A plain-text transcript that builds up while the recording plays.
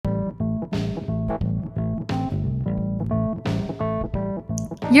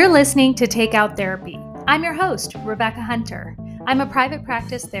You're listening to Take Out Therapy. I'm your host, Rebecca Hunter. I'm a private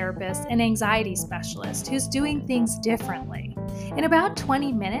practice therapist and anxiety specialist who's doing things differently. In about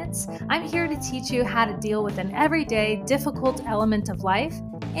 20 minutes, I'm here to teach you how to deal with an everyday, difficult element of life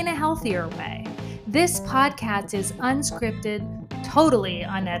in a healthier way. This podcast is unscripted, totally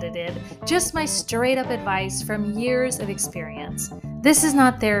unedited, just my straight up advice from years of experience. This is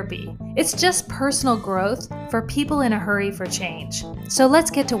not therapy. It's just personal growth for people in a hurry for change. So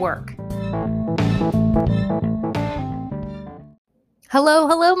let's get to work.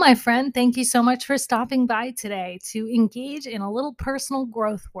 Hello, my friend. Thank you so much for stopping by today to engage in a little personal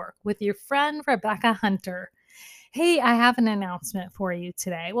growth work with your friend, Rebecca Hunter. Hey, I have an announcement for you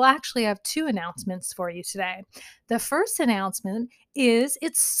today. Well, actually, I have two announcements for you today. The first announcement is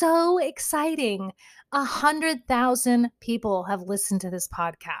it's so exciting. 100,000 people have listened to this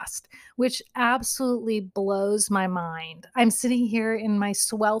podcast, which absolutely blows my mind. I'm sitting here in my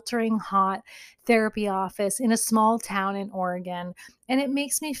sweltering hot therapy office in a small town in Oregon, and it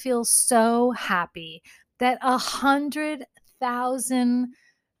makes me feel so happy that 100,000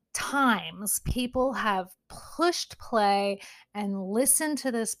 times people have pushed play and listened to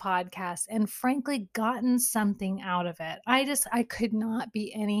this podcast and frankly gotten something out of it. I could not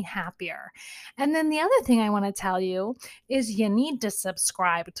be any happier. And then the other thing I want to tell you is you need to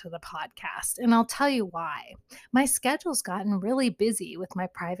subscribe to the podcast. And I'll tell you why. My schedule's gotten really busy with my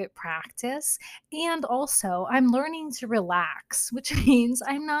private practice. And also I'm learning to relax, which means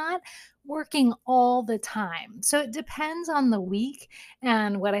I'm not working all the time. So it depends on the week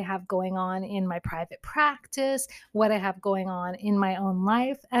and what I have going on in my private practice, what I have going on in my own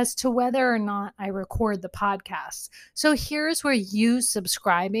life as to whether or not I record the podcast. So here's where you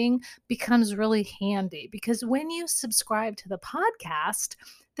subscribing becomes really handy, because when you subscribe to the podcast,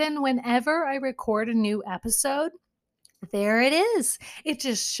 then whenever I record a new episode, there it is. It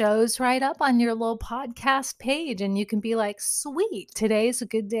just shows right up on your little podcast page, and you can be like, sweet, today's a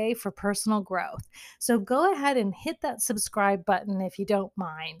good day for personal growth. So go ahead and hit that subscribe button if you don't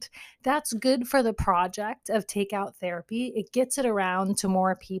mind. That's good for the project of Takeout Therapy. It gets it around to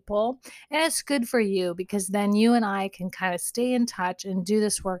more people, and it's good for you because then you and I can kind of stay in touch and do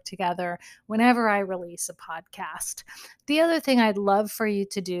this work together whenever I release a podcast. The other thing I'd love for you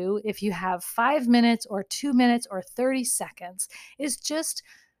to do, if you have 5 minutes or 2 minutes or 30 seconds, is just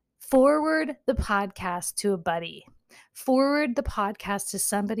forward the podcast to a buddy. Forward the podcast to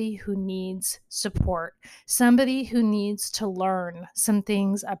somebody who needs support, somebody who needs to learn some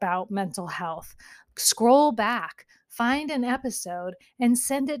things about mental health. Scroll back, find an episode, and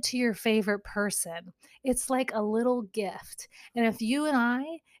send it to your favorite person. It's like a little gift. And if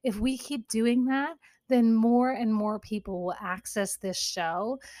we keep doing that, then more and more people will access this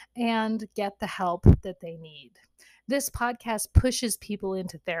show and get the help that they need. This podcast pushes people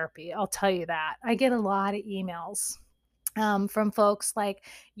into therapy. I'll tell you that. I get a lot of emails from folks like,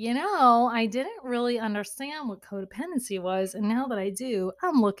 I didn't really understand what codependency was. And now that I do,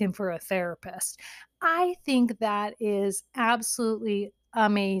 I'm looking for a therapist. I think that is absolutely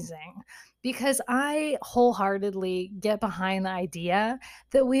amazing, because I wholeheartedly get behind the idea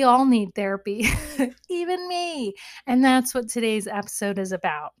that we all need therapy, even me. And that's what today's episode is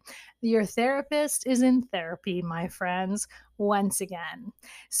about. Your therapist is in therapy, my friends, once again.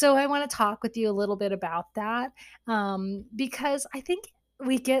 So I want to talk with you a little bit about that, because I think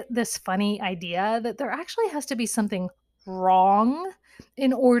we get this funny idea that there actually has to be something wrong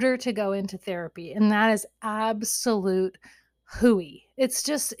in order to go into therapy. And that is absolute hooey.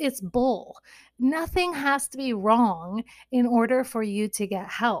 It's bull. Nothing has to be wrong in order for you to get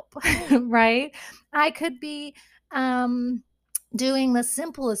help, right? I could be, doing the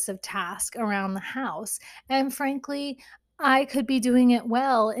simplest of tasks around the house. And frankly, I could be doing it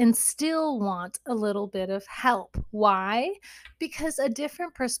well and still want a little bit of help. Why? Because a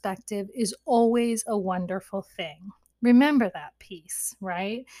different perspective is always a wonderful thing. Remember that piece,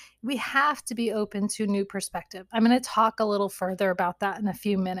 right? We have to be open to new perspective. I'm going to talk a little further about that in a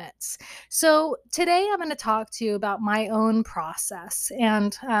few minutes. So today I'm going to talk to you about my own process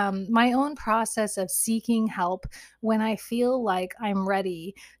and my own process of seeking help when I feel like I'm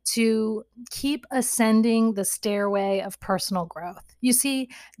ready to keep ascending the stairway of personal growth. You see,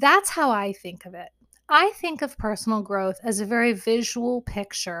 that's how I think of it. I think of personal growth as a very visual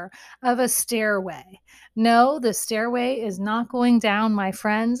picture of a stairway. No, the stairway is not going down, my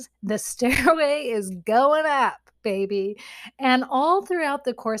friends. The stairway is going up, baby. And all throughout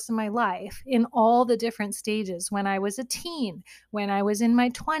the course of my life, in all the different stages, when I was a teen, when I was in my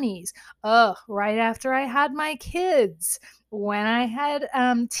 20s, right after I had my kids, when I had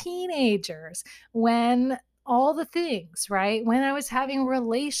teenagers, when all the things, right? When I was having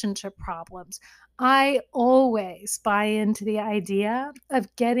relationship problems, I always buy into the idea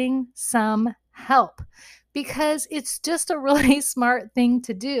of getting some help because it's just a really smart thing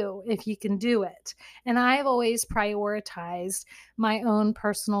to do if you can do it. And I've always prioritized my own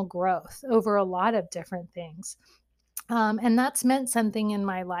personal growth over a lot of different things. And that's meant something in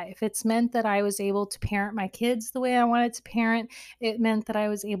my life. It's meant that I was able to parent my kids the way I wanted to parent. It meant that I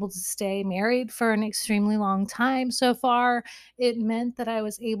was able to stay married for an extremely long time so far. It meant that I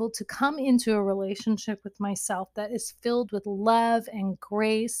was able to come into a relationship with myself that is filled with love and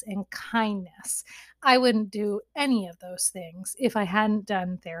grace and kindness. I wouldn't do any of those things if I hadn't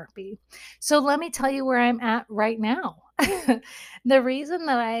done therapy. So let me tell you where I'm at right now. The reason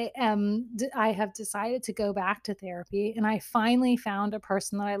that I have decided to go back to therapy, and I finally found a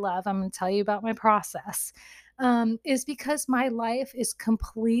person that I love, I'm going to tell you about my process, is because my life is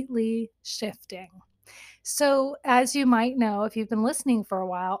completely shifting. So, as you might know, if you've been listening for a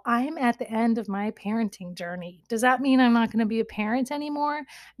while, I'm at the end of my parenting journey. Does that mean I'm not going to be a parent anymore?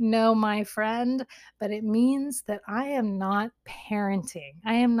 No, my friend, but it means that I am not parenting.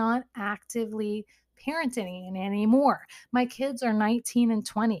 I am not actively parenting anymore. My kids are 19 and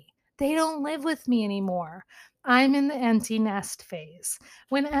 20. They don't live with me anymore. I'm in the empty nest phase.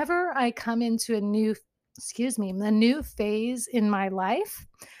 Whenever I come into a new phase in my life,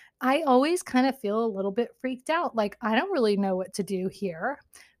 I always kind of feel a little bit freaked out. Like, I don't really know what to do here.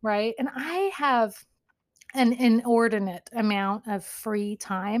 Right. And I have an inordinate amount of free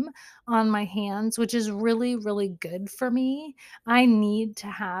time on my hands, which is really, really good for me. I need to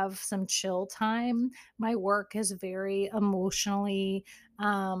have some chill time. My work is very emotionally,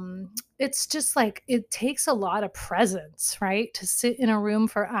 it's just like it takes a lot of presence, right? To sit in a room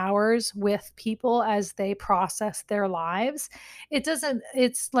for hours with people as they process their lives.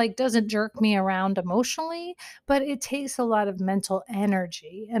 It's like doesn't jerk me around emotionally, but it takes a lot of mental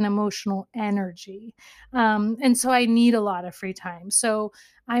energy and emotional energy, and so I need a lot of free time. So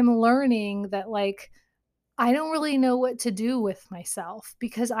I'm learning that, like, I don't really know what to do with myself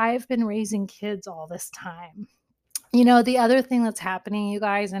because I've been raising kids all this time. The other thing that's happening, you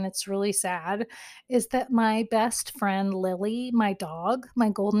guys, and it's really sad, is that my best friend Lily, my dog, my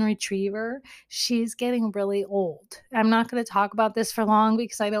golden retriever, she's getting really old. I'm not going to talk about this for long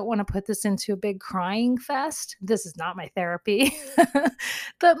because I don't want to put this into a big crying fest. This is not my therapy.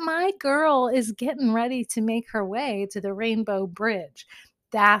 But my girl is getting ready to make her way to the Rainbow Bridge.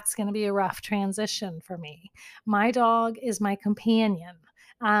 That's going to be a rough transition for me. My dog is my companion.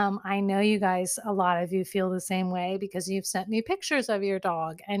 I know you guys, a lot of you feel the same way because you've sent me pictures of your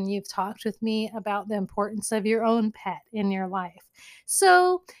dog and you've talked with me about the importance of your own pet in your life.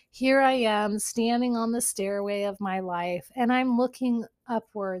 So here I am standing on the stairway of my life and I'm looking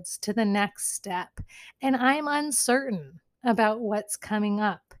upwards to the next step and I'm uncertain about what's coming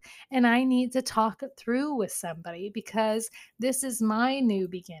up. And I need to talk it through with somebody because this is my new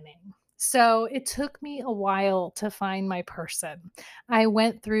beginning. So it took me a while to find my person. I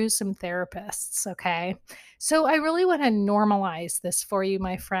went through some therapists, okay? So I really want to normalize this for you,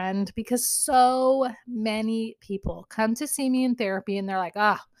 my friend, because so many people come to see me in therapy and they're like,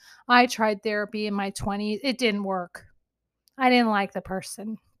 I tried therapy in my 20s. It didn't work. I didn't like the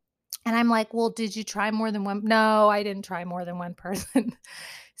person. And I'm like, well, did you try more than one? No, I didn't try more than one person.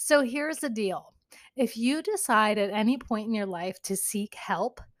 So here's the deal. If you decide at any point in your life to seek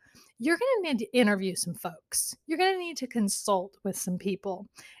help, you're going to need to interview some folks. You're going to need to consult with some people.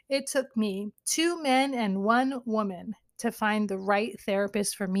 It took me 2 men and 1 woman to find the right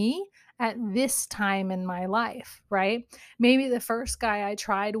therapist for me at this time in my life, right? Maybe the first guy I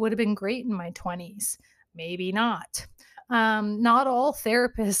tried would have been great in my 20s. Maybe not. Not all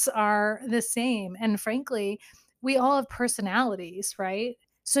therapists are the same. And frankly, we all have personalities, right?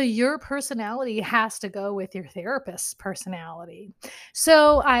 So your personality has to go with your therapist's personality.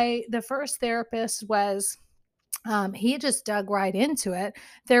 So the first therapist was, he just dug right into it.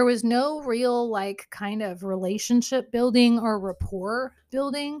 There was no real, like, kind of relationship building or rapport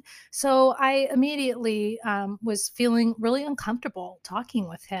building. So I immediately was feeling really uncomfortable talking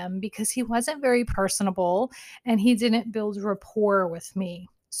with him because he wasn't very personable and he didn't build rapport with me.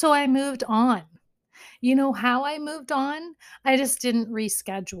 So I moved on. You know how I moved on? I just didn't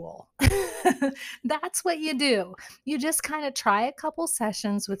reschedule. That's what you do. You just kind of try a couple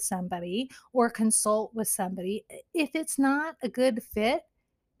sessions with somebody or consult with somebody. If it's not a good fit,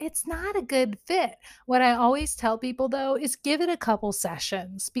 it's not a good fit. What I always tell people though is give it a couple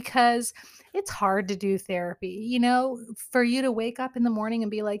sessions because it's hard to do therapy. For you to wake up in the morning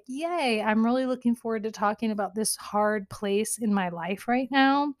and be like, yay, I'm really looking forward to talking about this hard place in my life right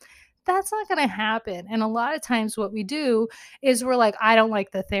now. that's not going to happen. And a lot of times what we do is we're like, I don't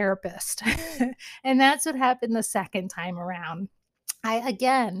like the therapist. And that's what happened the second time around. I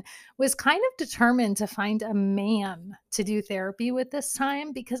again was kind of determined to find a man to do therapy with this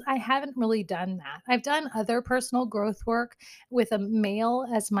time because I haven't really done that. I've done other personal growth work with a male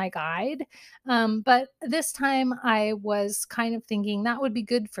as my guide. But this time I was kind of thinking that would be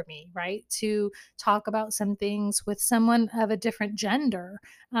good for me, right? To talk about some things with someone of a different gender.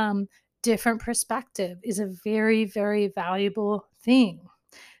 Um, Different perspective is a very, very valuable thing.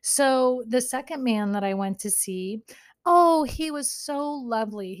 So the second man that I went to see, oh, he was so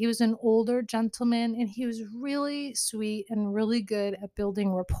lovely. He was an older gentleman and he was really sweet and really good at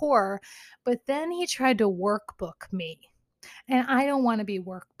building rapport. But then he tried to workbook me. And I don't want to be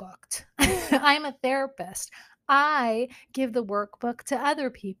workbooked. I'm a therapist. I give the workbook to other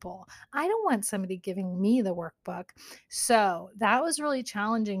people. I don't want somebody giving me the workbook. So that was really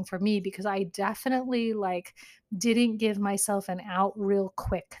challenging for me because I definitely like didn't give myself an out real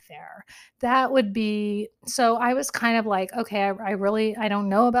quick there. That would be so I was kind of like, okay, I really I don't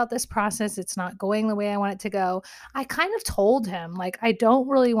know about this process. It's not going the way I want it to go. I kind of told him like I don't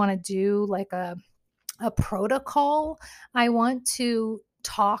really want to do like a protocol. I want to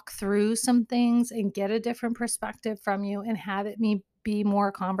talk through some things and get a different perspective from you and have it me be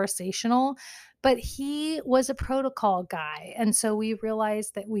more conversational. But he was a protocol guy. And so we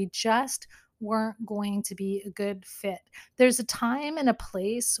realized that we just weren't going to be a good fit. There's a time and a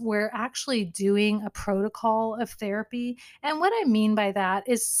place where actually doing a protocol of therapy, and what I mean by that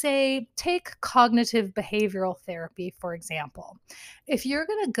is, say, take cognitive behavioral therapy, for example. If you're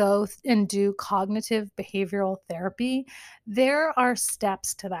going to go and do cognitive behavioral therapy, there are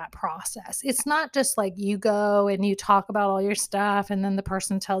steps to that process. It's not just like you go and you talk about all your stuff and then the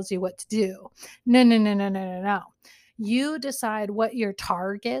person tells you what to do. No, no, no, no, no, no, no. You decide what your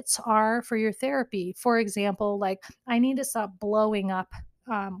targets are for your therapy. For example, like I need to stop blowing up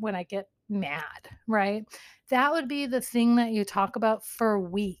when I get mad, right? That would be the thing that you talk about for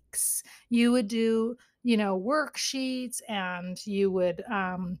weeks. You would do worksheets and you would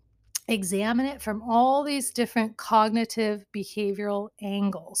examine it from all these different cognitive behavioral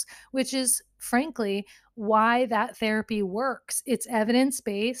angles, which is frankly why that therapy works. It's evidence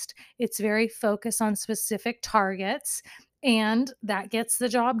based, it's very focused on specific targets. And that gets the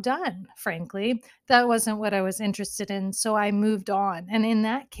job done. Frankly, that wasn't what I was interested in. So I moved on. And in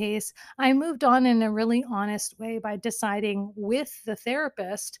that case, I moved on in a really honest way by deciding with the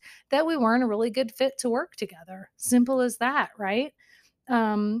therapist that we weren't a really good fit to work together. Simple as that, right?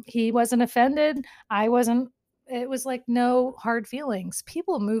 He wasn't offended. I wasn't. It was like no hard feelings.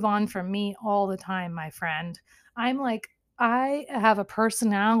 People move on from me all the time, my friend. I'm like, I have a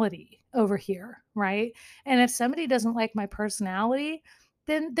personality over here, right? And if somebody doesn't like my personality,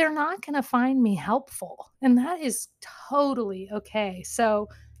 then they're not going to find me helpful. And that is totally okay. So,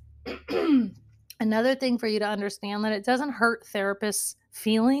 another thing for you to understand that it doesn't hurt therapists'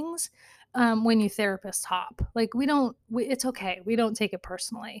 feelings when you therapist hop. Like it's okay. We don't take it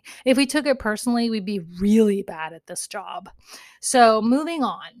personally. If we took it personally, we'd be really bad at this job. So moving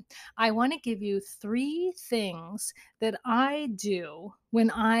on, I want to give you 3 things that I do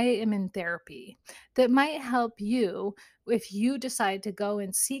when I am in therapy that might help you if you decide to go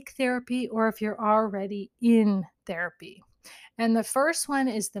and seek therapy or if you're already in therapy. And the first one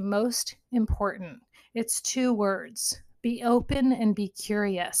is the most important. It's 2 words: be open and be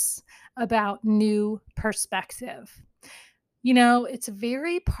curious about new perspective. It's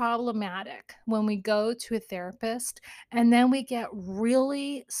very problematic when we go to a therapist and then we get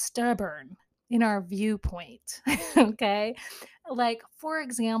really stubborn in our viewpoint. Okay. Like, for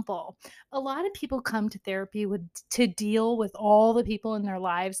example, a lot of people come to therapy to deal with all the people in their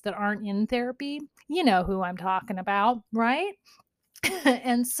lives that aren't in therapy. You know who I'm talking about, right?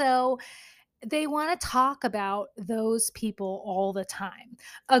 And so they want to talk about those people all the time.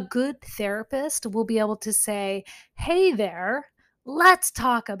 A good therapist will be able to say, hey there, let's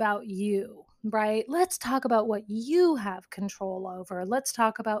talk about you, right? Let's talk about what you have control over. Let's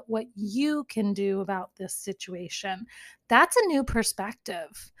talk about what you can do about this situation. That's a new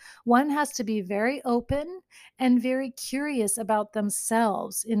perspective. One has to be very open and very curious about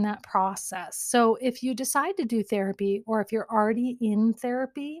themselves in that process. So if you decide to do therapy or if you're already in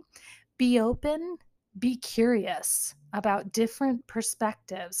therapy, be open, be curious about different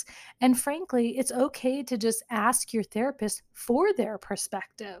perspectives. And frankly, it's okay to just ask your therapist for their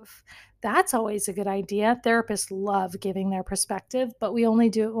perspective. That's always a good idea. Therapists love giving their perspective, but we only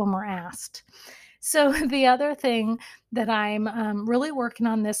do it when we're asked. So, the other thing that I'm really working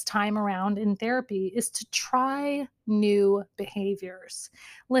on this time around in therapy is to try new behaviors.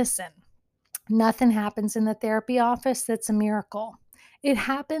 Listen, nothing happens in the therapy office that's a miracle. It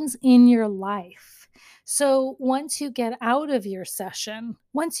happens in your life. So once you get out of your session,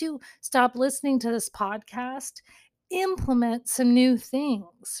 once you stop listening to this podcast, implement some new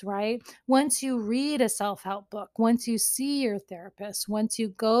things, right? Once you read a self help book, once you see your therapist, once you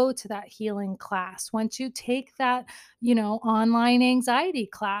go to that healing class, once you take that, online anxiety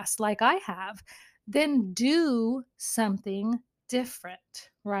class like I have, then do something different,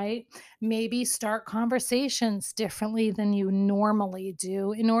 right? Maybe start conversations differently than you normally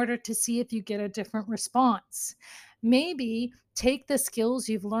do in order to see if you get a different response. Maybe take the skills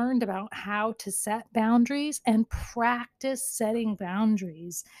you've learned about how to set boundaries and practice setting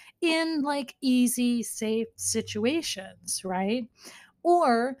boundaries in like easy, safe situations, right?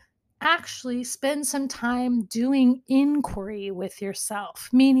 Or actually spend some time doing inquiry with yourself,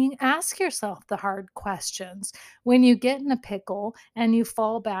 meaning ask yourself the hard questions. When you get in a pickle and you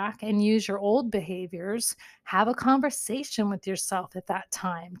fall back and use your old behaviors, have a conversation with yourself at that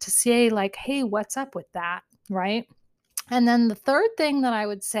time to say, like, hey, what's up with that? Right. And then the third thing that I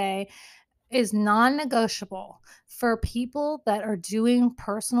would say is non negotiable for people that are doing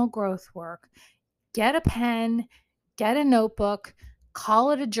personal growth work. Get a pen, get a notebook,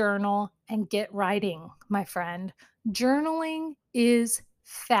 call it a journal, and get writing, my friend. Journaling is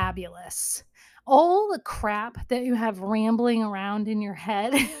fabulous. All the crap that you have rambling around in your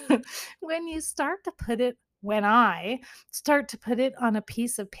head, when you start to put it, when I start to put it on a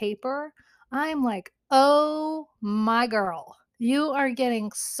piece of paper, I'm like, oh my girl. You are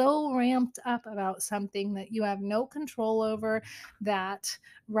getting so ramped up about something that you have no control over, that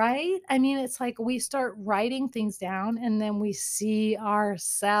right? I mean, it's like we start writing things down and then we see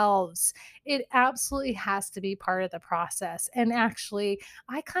ourselves. It absolutely has to be part of the process. And actually,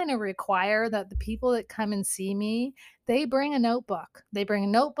 I kind of require that the people that come and see me, they bring a notebook. They bring a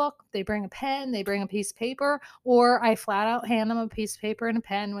notebook, they bring a pen, they bring a piece of paper, or I flat out hand them a piece of paper and a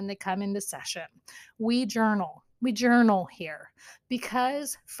pen when they come into session. We journal. We journal here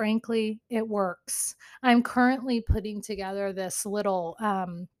because, frankly, it works. I'm currently putting together this little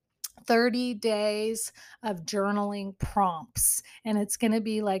 30 days of journaling prompts. And it's going to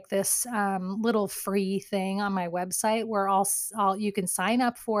be like this little free thing on my website where you can sign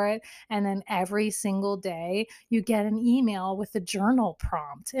up for it. And then every single day you get an email with a journal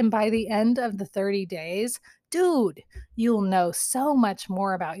prompt. And by the end of the 30 days, dude, you'll know so much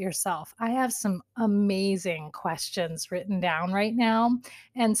more about yourself. I have some amazing questions written down right now.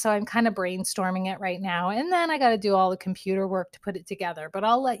 And so I'm kind of brainstorming it right now. And then I got to do all the computer work to put it together. But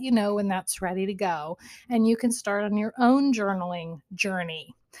I'll let you know when that's ready to go. And you can start on your own journaling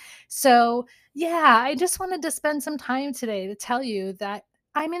journey. So, yeah, I just wanted to spend some time today to tell you that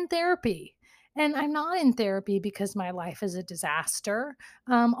I'm in therapy. And I'm not in therapy because my life is a disaster.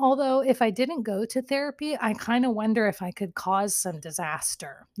 Although, if I didn't go to therapy, I kind of wonder if I could cause some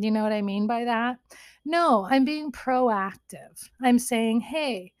disaster. You know what I mean by that? No, I'm being proactive. I'm saying,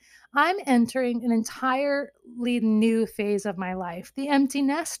 hey, I'm entering an entirely new phase of my life, the empty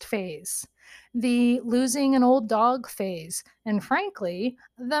nest phase, the losing an old dog phase, and frankly,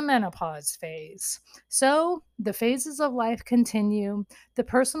 the menopause phase. So the phases of life continue. The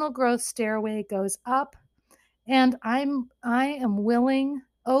personal growth stairway goes up, and I am willing,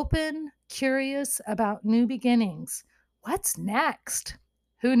 open, curious about new beginnings. What's next?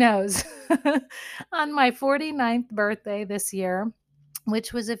 Who knows? On my 49th birthday this year,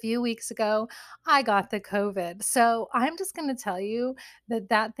 which was a few weeks ago, I got the COVID. So I'm just going to tell you that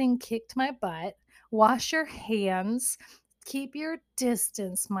that thing kicked my butt. Wash your hands. Keep your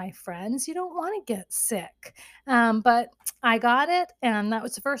distance, my friends. You don't want to get sick. But I got it, and that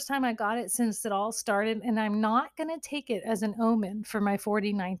was the first time I got it since it all started. And I'm not going to take it as an omen for my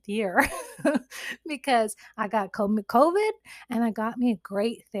 49th year because I got COVID and I got me a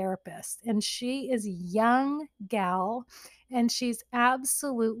great therapist. And she is a young gal and she's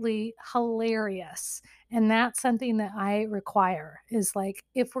absolutely hilarious. And that's something that I require is like,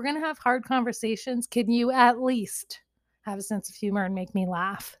 if we're going to have hard conversations, can you at least have a sense of humor and make me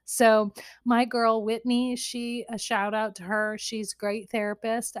laugh? So, my girl Whitney, a shout out to her. She's a great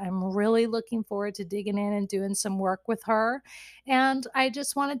therapist. I'm really looking forward to digging in and doing some work with her. And I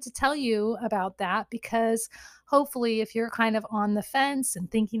just wanted to tell you about that because hopefully, if you're kind of on the fence and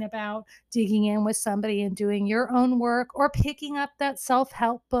thinking about digging in with somebody and doing your own work or picking up that self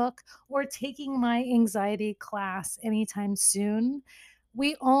help book or taking my anxiety class anytime soon,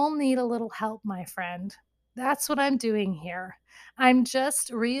 we all need a little help, my friend. That's what I'm doing here. I'm just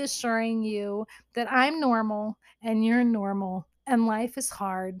reassuring you that I'm normal and you're normal and life is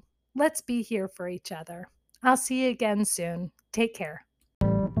hard. Let's be here for each other. I'll see you again soon. Take care.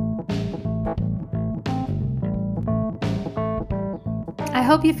 I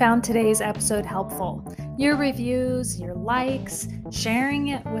hope you found today's episode helpful. Your reviews, your likes, sharing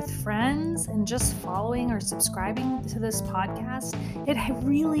it with friends, and just following or subscribing to this podcast, it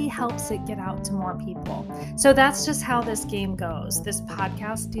really helps it get out to more people. So that's just how this game goes, this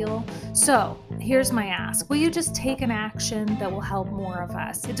podcast deal. So here's my ask. Will you just take an action that will help more of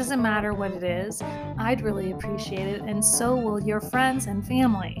us? It doesn't matter what it is. I'd really appreciate it, and so will your friends and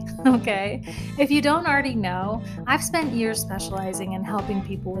family, okay? If you don't already know, I've spent years specializing in helping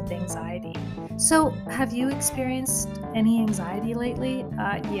people with anxiety. So, have you experienced any anxiety lately?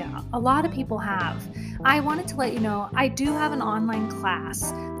 Yeah, a lot of people have. I wanted to let you know I do have an online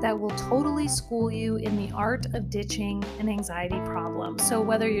class that will totally school you in the art of ditching an anxiety problem. So,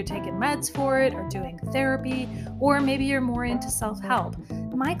 whether you're taking meds for it or doing therapy, or maybe you're more into self-help,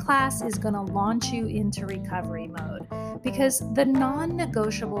 my class is going to launch you into recovery mode. Because the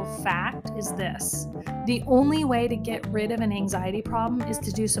non-negotiable fact is this: the only way to get rid of an anxiety problem is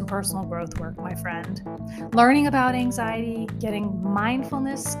to do some personal growth work, my friend. Learning about anxiety, getting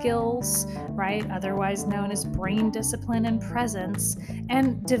mindfulness skills, right, otherwise known as brain discipline and presence,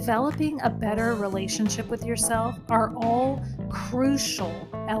 and developing a better relationship with yourself are all crucial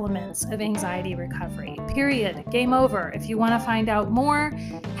elements of anxiety recovery. Period. Game over. If you want to find out more,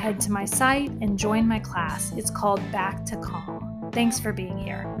 head to my site and join my class. It's called Back to Calm. Thanks for being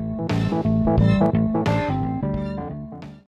here.